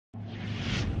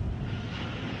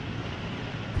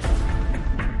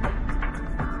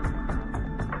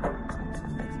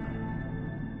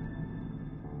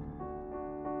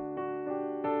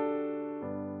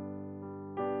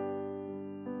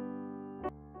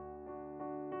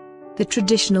The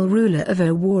traditional ruler of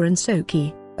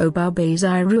Oworonsoki, Oba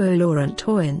Basiru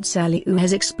Oloruntoyin Saliu,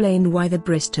 has explained why the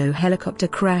Bristow helicopter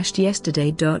crashed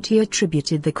yesterday. He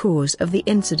attributed the cause of the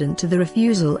incident to the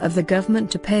refusal of the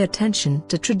government to pay attention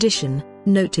to tradition,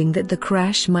 noting that the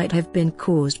crash might have been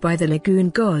caused by the lagoon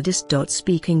goddess.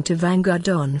 Speaking to Vanguard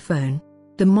on phone,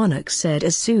 the monarch said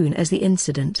as soon as the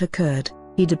incident occurred,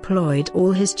 he deployed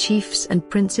all his chiefs and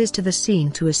princes to the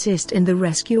scene to assist in the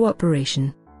rescue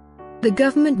operation. The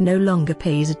government no longer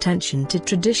pays attention to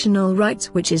traditional rites,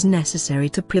 which is necessary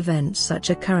to prevent such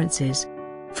occurrences.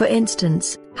 For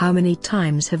instance, how many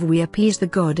times have we appeased the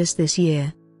goddess this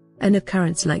year? An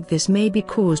occurrence like this may be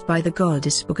caused by the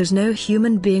goddess because no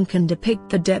human being can depict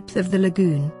the depth of the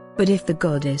lagoon, but if the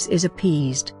goddess is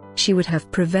appeased, she would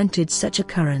have prevented such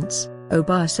occurrence,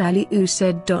 Oba Saliu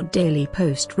said. Daily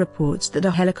Post reports that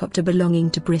a helicopter belonging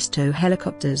to Bristow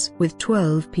Helicopters with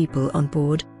 12 people on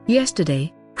board,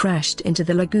 yesterday, crashed into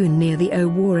the lagoon near the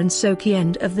Oworonsoki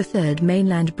end of the 3rd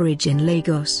mainland bridge in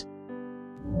Lagos.